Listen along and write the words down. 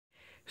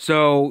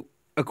So,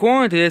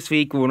 according to this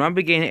week, we will not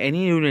begin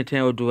any new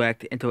Nintendo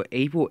Direct until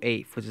April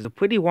 8th, which is a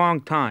pretty long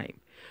time.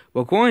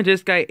 But according to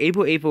this guy,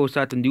 April 8th will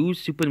start the new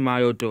Super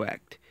Mario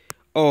Direct.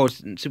 Oh,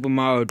 Super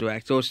Mario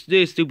Direct. So, it's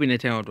still Super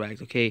Nintendo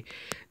Direct, okay?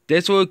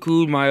 This will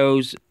include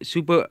Mario's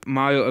Super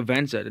Mario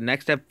Adventure, the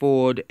next step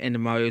forward in the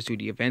Mario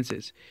 2D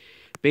adventures.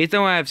 Based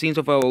on what I've seen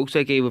so far, it looks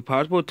like a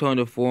possible turn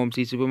to form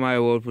see Super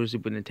Mario World for the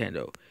Super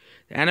Nintendo.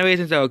 The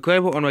animations are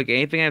incredible, unlike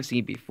anything I've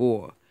seen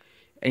before.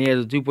 And he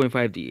has a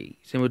 2.5D,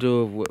 similar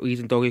to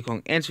recent Donkey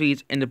Kong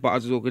entries, and the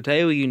bosses look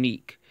entirely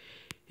unique.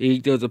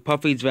 There's a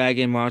puffy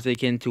dragon monster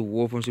akin to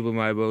Wolf from Super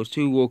Mario Bros.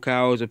 2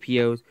 locales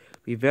appears,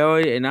 be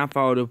varied and not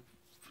follow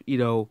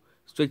the,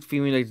 strict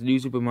theming like the new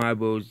Super Mario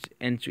Bros.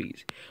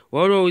 Entries.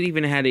 World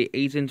even had an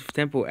ancient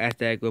temple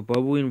aesthetic with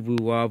bubbling blue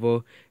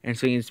lava and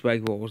swinging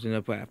spike rolls in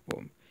the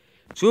platform.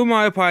 Super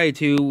Mario Party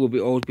 2 will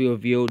always be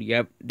revealed.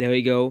 Yep, there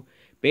we go.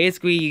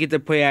 Basically, you get to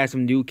play as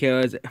some new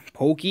killers.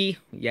 Pokey?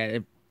 Yeah.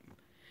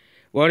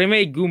 Well, they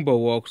made Goomba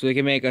work, so they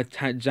can make a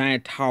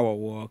giant tower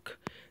work.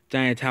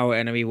 Giant tower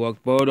enemy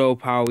work. Birdo,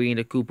 Powleen,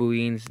 the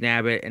Kooparine,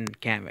 Snabbit, and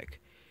Kamek.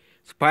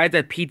 Surprised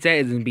that pizza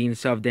isn't being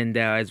shoved in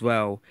there as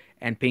well.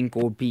 And Pink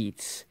Gold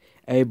Beats.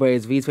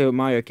 Everybody's least favorite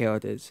Mario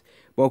characters.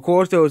 But of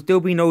course, there will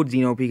still be no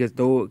Xeno because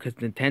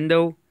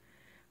Nintendo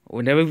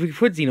will never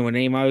put Xeno in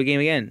any Mario game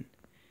again.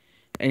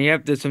 And you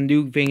have some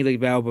new things like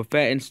Battle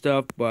Buffet and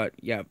stuff, but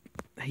yeah.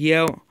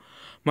 Here,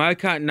 Mario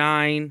Kart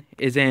 9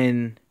 is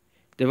in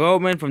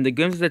development. From the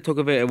glimpses that took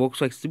of it, it looks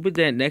like Super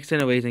next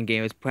generation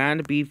game is planned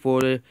to be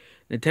for the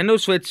Nintendo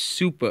Switch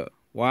Super.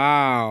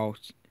 Wow.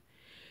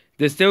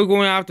 They're still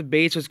going off the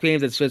base with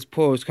claims that Switch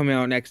Pro is coming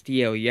out next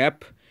year.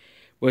 Yep.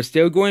 We're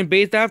still going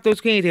based off those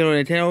claims.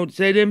 Nintendo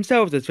said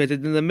themselves that Switch is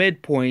in the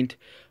midpoint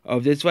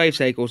of this life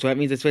cycle, so that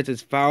means the Switch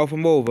is far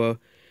from over.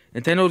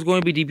 Nintendo is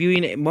going to be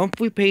debuting a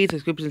monthly paid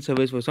subscription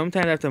service for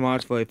sometime after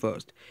March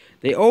 31st.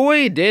 They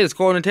already did. It's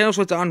called Nintendo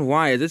Switch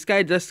Online. Is this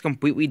guy just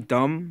completely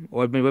dumb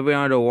or has been living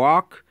under a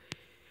rock?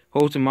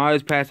 Hosts of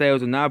Mario's past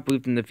titles are not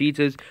briefed in the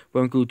features,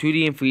 but include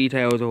 2D and 3D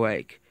titles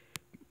alike.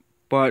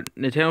 But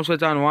Nintendo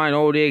Switch Online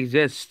already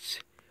exists.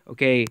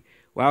 Okay,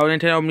 why would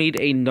Nintendo need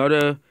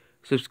another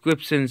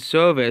subscription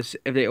service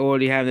if they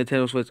already have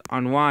Nintendo Switch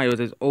Online, or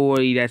there's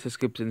already that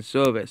subscription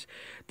service?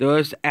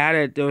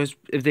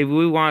 If they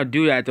really want to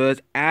do that, they'll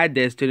just add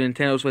this to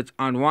Nintendo Switch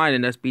Online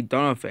and just be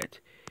done with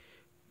it.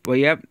 But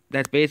yep,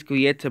 that's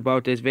basically it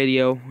about this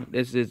video.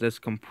 This is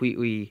just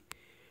completely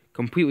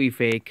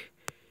fake.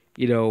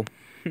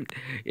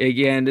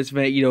 Again, this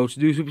may, do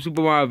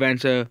Super Mario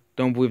Adventure.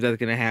 Don't believe that's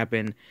gonna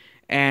happen.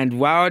 And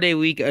why are they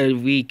doing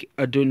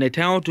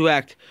Nintendo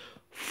Direct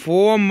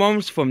 4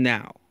 months from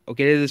now?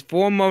 Okay, this is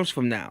 4 months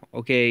from now.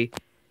 Okay,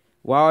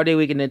 why are they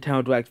leaking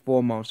Nintendo Direct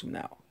 4 months from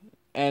now?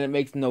 And it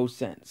makes no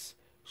sense.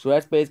 So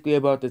that's basically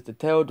about this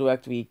Nintendo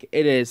Direct week.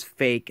 It is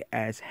fake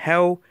as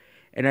hell,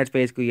 and that's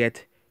basically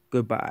it.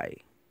 Goodbye.